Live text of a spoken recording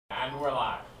And we're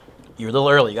live. You're a little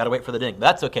early. You got to wait for the ding.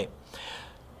 That's okay.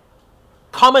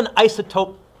 Common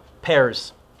isotope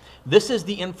pairs. This is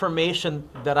the information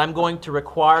that I'm going to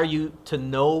require you to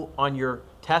know on your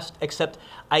test, except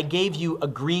I gave you a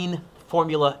green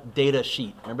formula data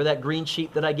sheet. Remember that green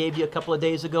sheet that I gave you a couple of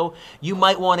days ago? You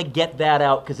might want to get that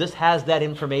out because this has that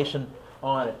information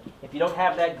on it. If you don't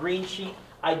have that green sheet,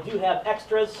 I do have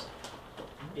extras.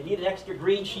 If you need an extra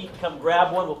green sheet, come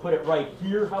grab one. We'll put it right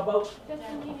here. How about?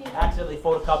 Accidentally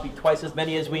photocopied twice as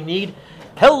many as we need.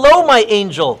 Hello, my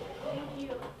angel. Thank you.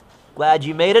 Glad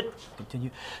you made it. Continue.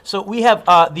 So we have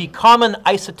the common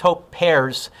isotope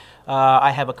pairs.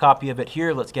 I have a copy of it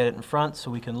here. Let's get it in front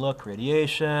so we can look.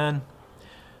 Radiation.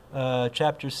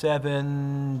 Chapter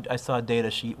 7. I saw a data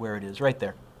sheet where it is. Right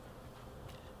there.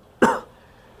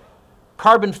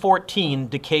 Carbon-14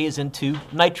 decays into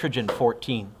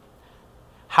nitrogen-14.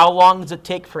 How long does it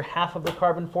take for half of the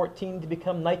carbon-14 to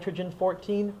become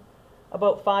nitrogen-14?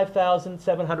 About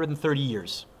 5,730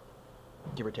 years,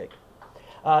 give or take.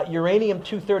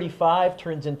 Uranium-235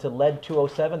 turns into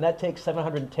lead-207. That takes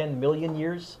 710 million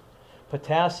years.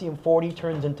 Potassium-40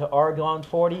 turns into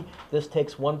argon-40. This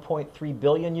takes 1.3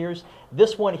 billion years.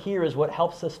 This one here is what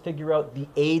helps us figure out the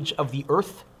age of the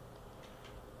Earth.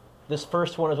 This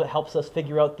first one is what helps us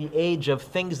figure out the age of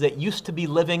things that used to be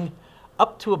living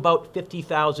up to about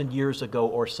 50,000 years ago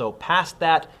or so. Past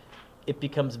that, it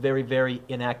becomes very, very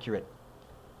inaccurate.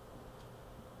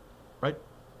 Right?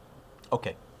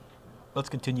 Okay. Let's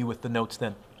continue with the notes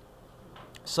then.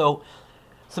 So,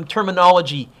 some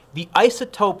terminology. The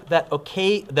isotope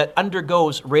that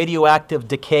undergoes radioactive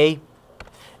decay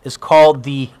is called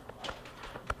the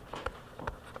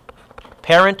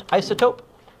parent isotope.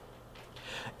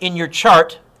 In your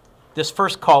chart, this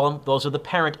first column, those are the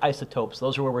parent isotopes.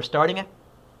 Those are where we're starting at.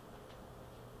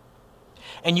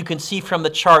 And you can see from the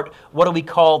chart, what do we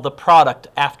call the product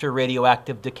after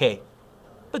radioactive decay?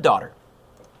 The daughter.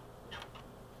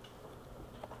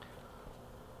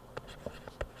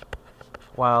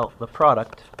 While the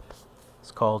product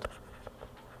is called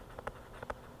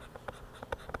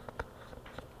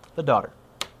the daughter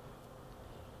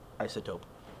isotope.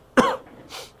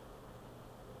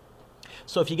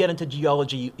 So if you get into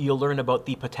geology, you'll learn about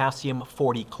the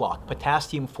potassium-40 clock.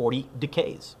 Potassium-40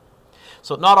 decays.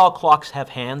 So not all clocks have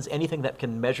hands. Anything that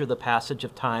can measure the passage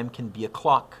of time can be a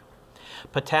clock.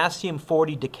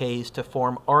 Potassium-40 decays to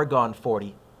form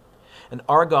argon-40. And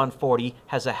argon-40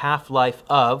 has a half-life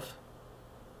of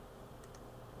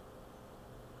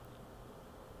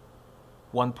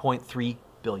 1.3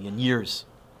 billion years.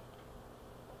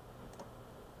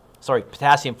 Sorry,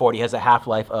 potassium-40 has a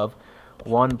half-life of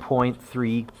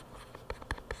 1.3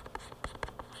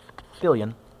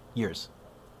 billion years.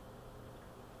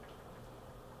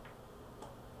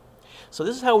 So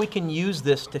this is how we can use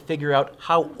this to figure out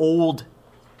how old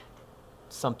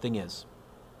something is.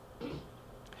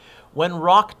 When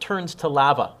rock turns to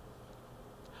lava,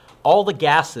 all the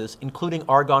gases, including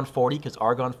argon-40, because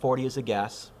argon-40 is a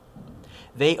gas,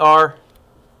 they are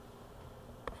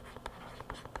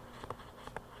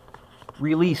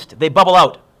released. They bubble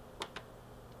out.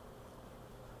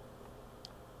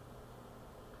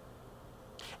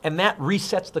 And that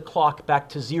resets the clock back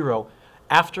to zero.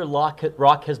 After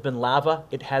rock has been lava,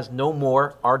 it has no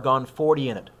more argon-40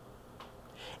 in it.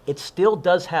 It still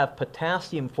does have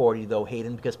potassium-40 though,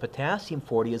 Hayden, because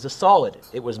potassium-40 is a solid.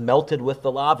 It was melted with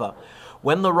the lava.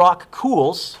 When the rock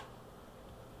cools,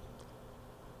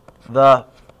 the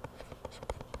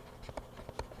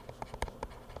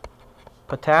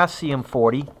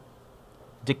potassium-40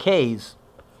 decays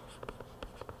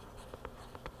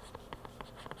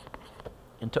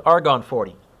into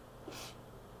argon-40.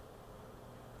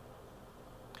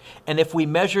 And if we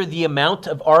measure the amount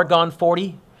of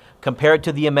argon-40 compared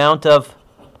to the amount of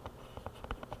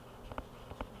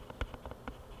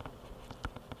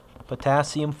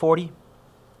potassium-40,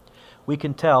 we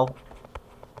can tell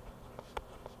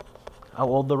how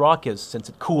old the rock is since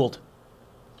it cooled.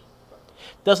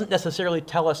 Doesn't necessarily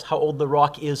tell us how old the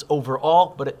rock is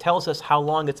overall, but it tells us how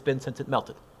long it's been since it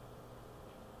melted.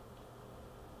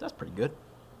 That's pretty good.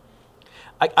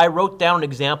 I wrote down an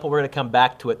example. We're going to come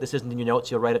back to it. This isn't in your notes.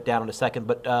 You'll write it down in a second.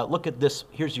 But look at this.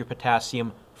 Here's your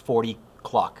potassium-40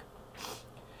 clock.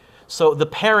 So the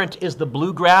parent is the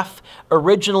blue graph.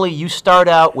 Originally, you start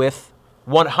out with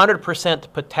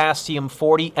 100%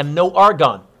 potassium-40 and no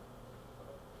argon.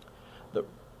 The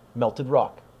melted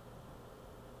rock.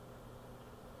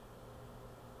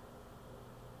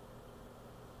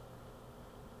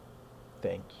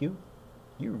 Thank you.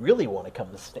 You really want to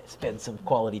come to spend some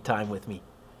quality time with me.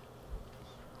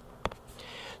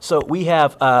 So we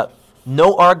have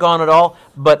no argon at all,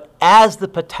 but as the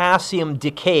potassium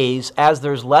decays, as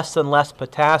there's less and less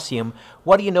potassium,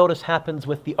 what do you notice happens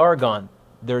with the argon?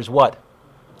 There's what?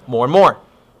 More and more.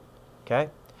 Okay?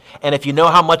 And if you know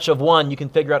how much of one, you can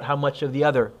figure out how much of the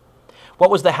other. What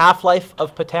was the half-life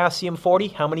of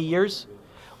potassium-40? How many years?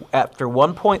 After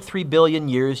 1.3 billion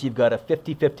years, you've got a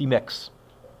 50-50 mix.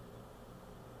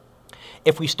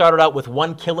 If we started out with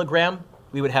 1 kilogram,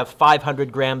 we would have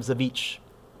 500 grams of each.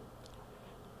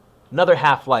 Another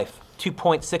half-life,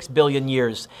 2.6 billion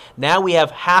years. Now we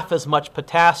have half as much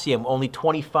potassium, only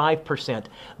 25%.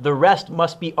 The rest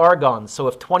must be argon. So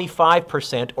if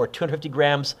 25% or 250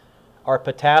 grams are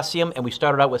potassium, and we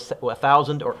started out with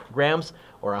 1,000 grams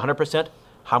or 100%,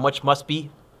 how much must be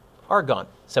argon?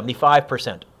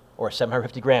 75% or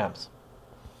 750 grams.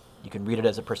 You can read it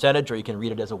as a percentage or you can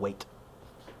read it as a weight.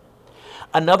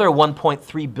 Another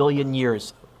 1.3 billion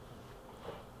years.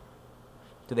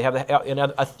 Do they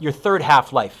have your third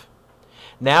half-life?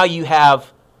 Now you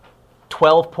have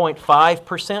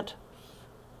 12.5%,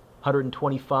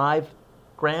 125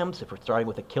 grams, if we're starting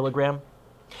with a kilogram,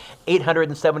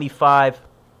 875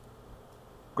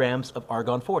 grams of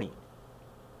argon-40.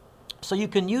 So you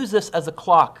can use this as a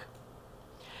clock.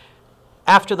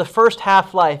 After the first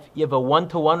half-life, you have a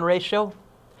 1-to-1 ratio.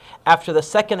 After the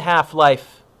second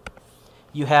half-life,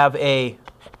 you have a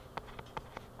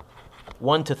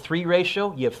 1-to-3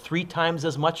 ratio. You have 3 times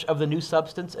as much of the new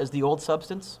substance as the old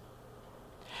substance.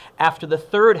 After the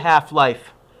third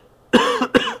half-life,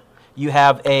 you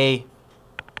have a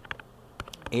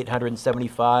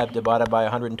 875 divided by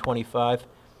 125.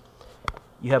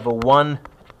 You have a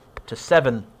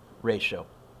 1-to-7 ratio.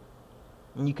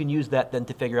 And you can use that then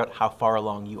to figure out how far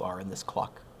along you are in this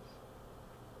clock.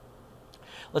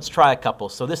 Let's try a couple.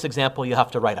 So this example you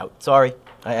have to write out. Sorry,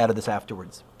 I added this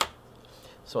afterwards.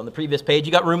 So on the previous page,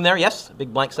 you got room there? Yes? A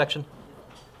big blank section.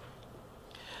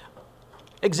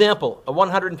 Example, a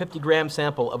 150-gram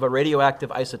sample of a radioactive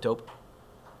isotope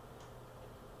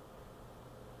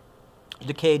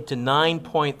decayed to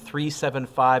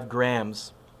 9.375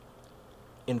 grams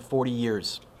in 40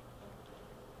 years.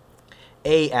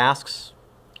 A asks,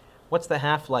 what's the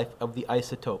half-life of the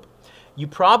isotope? You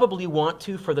probably want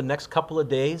to, for the next couple of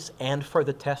days and for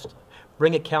the test,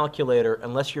 bring a calculator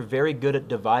unless you're very good at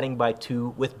dividing by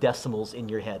 2 with decimals in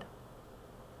your head.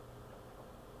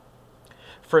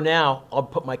 For now, I'll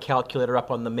put my calculator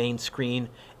up on the main screen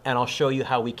and I'll show you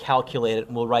how we calculate it,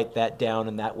 and we'll write that down,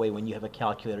 and that way when you have a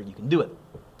calculator you can do it.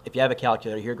 If you have a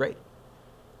calculator here, great.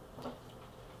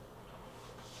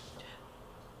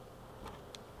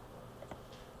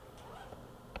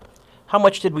 How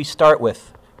much did we start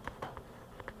with?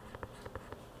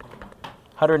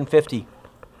 150.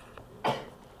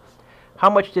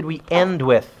 How much did we end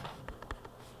with?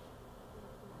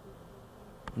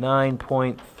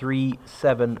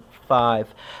 9.375.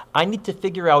 I need to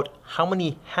figure out how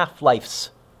many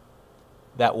half-lives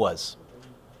that was.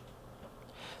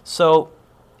 So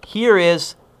here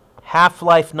is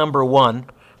half-life number 1.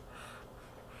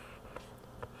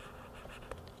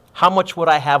 How much would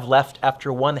I have left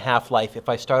after 1 half-life if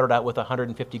I started out with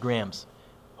 150 grams?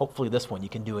 Hopefully this one you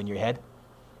can do in your head.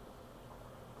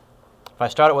 If I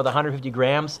start out with 150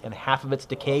 grams and half of it's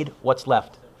decayed, what's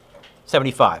left?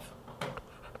 75.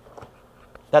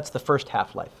 That's the first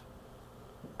half-life.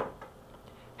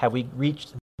 Have we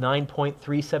reached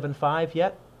 9.375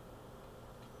 yet?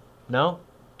 No?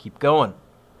 Keep going.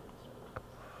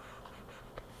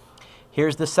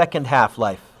 Here's the second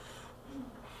half-life.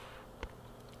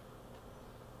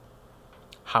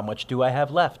 How much do I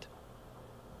have left?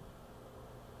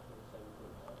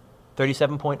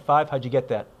 37.5? How'd you get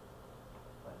that?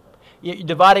 You're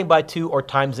dividing by 2 or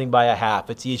timesing by a half.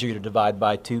 It's easier to divide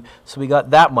by 2. So we got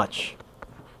that much.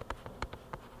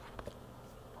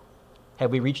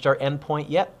 Have we reached our end point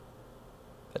yet?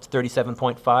 That's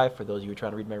 37.5 for those of you who are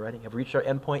trying to read my writing. Have we reached our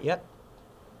end point yet?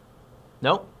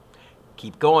 No?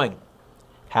 Keep going.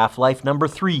 Half-life number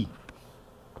 3.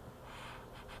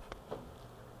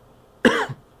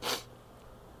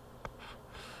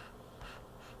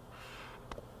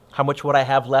 How much would I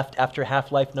have left after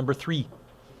half-life number 3?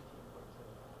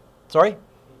 Sorry?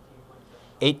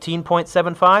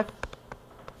 18.75?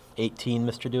 18,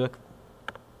 Mr. Dewick.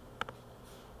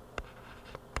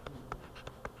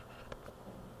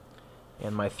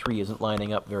 And my 3 isn't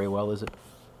lining up very well, is it?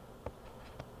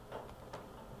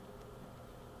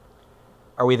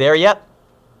 Are we there yet?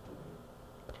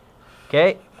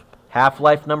 Okay.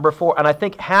 Half-life number 4. And I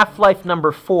think half-life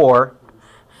number 4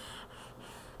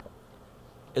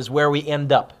 is where we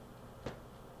end up.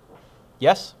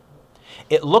 Yes?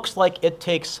 It looks like it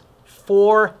takes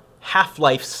 4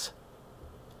 half-lives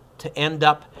to end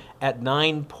up at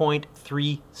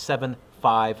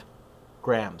 9.375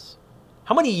 grams.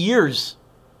 How many years?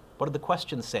 What did the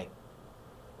question say?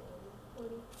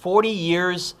 40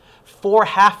 years, 4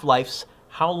 half-lives.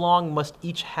 How long must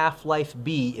each half-life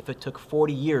be if it took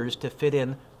 40 years to fit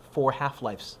in 4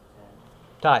 half-lives?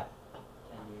 Ty?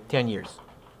 10 years.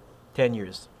 10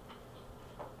 years.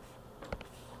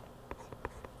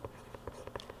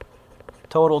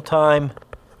 Total time,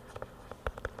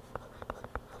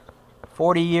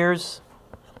 40 years,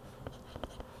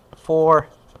 4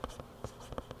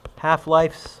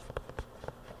 half-lives.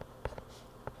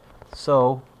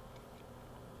 So,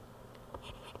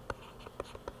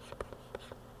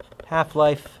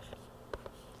 half-life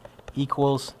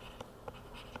equals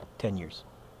 10 years.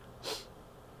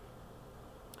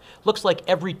 Looks like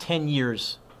every 10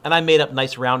 years, and I made up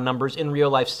nice round numbers. In real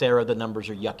life, Sarah, the numbers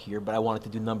are yuckier, but I wanted to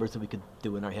do numbers that we could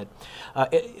do in our head.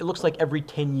 It looks like every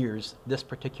 10 years, this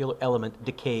particular element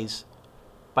decays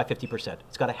by 50%.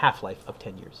 It's got a half-life of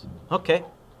 10 years. Okay.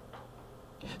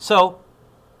 So,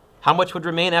 how much would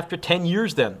remain after 10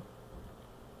 years then?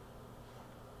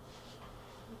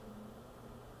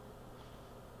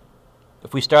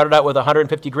 If we started out with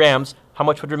 150 grams, how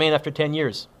much would remain after 10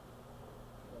 years?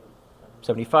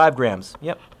 75 grams.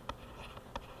 Yep.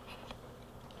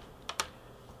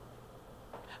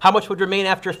 How much would remain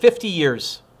after 50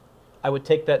 years? I would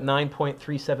take that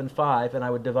 9.375 and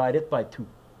I would divide it by 2.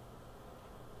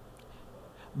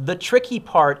 The tricky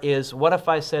part is, what if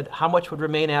I said how much would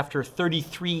remain after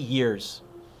 33 years?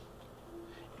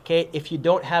 Okay, if you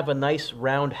don't have a nice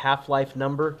round half-life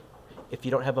number, if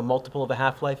you don't have a multiple of a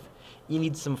half-life, you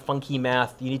need some funky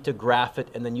math. You need to graph it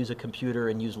and then use a computer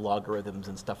and use logarithms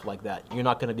and stuff like that. You're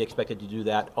not going to be expected to do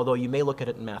that, although you may look at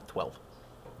it in Math 12.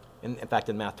 In fact,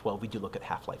 in Math 12, we do look at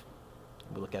half-life.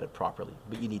 We look at it properly,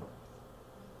 but you need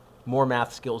more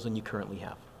math skills than you currently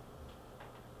have.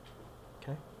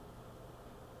 Okay?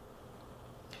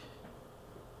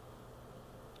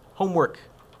 Homework.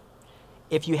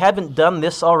 If you haven't done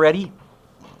this already,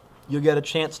 you'll get a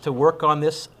chance to work on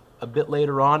this a bit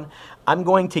later on. I'm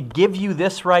going to give you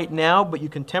this right now, but you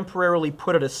can temporarily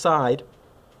put it aside.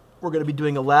 We're going to be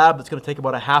doing a lab that's going to take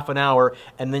about a half an hour,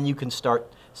 and then you can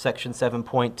start section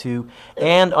 7.2.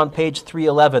 And on page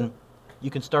 311,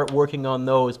 you can start working on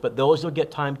those, but those you'll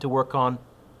get time to work on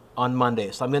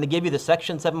Monday. So I'm going to give you the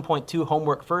section 7.2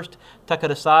 homework first, tuck it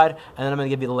aside, and then I'm going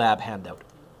to give you the lab handout.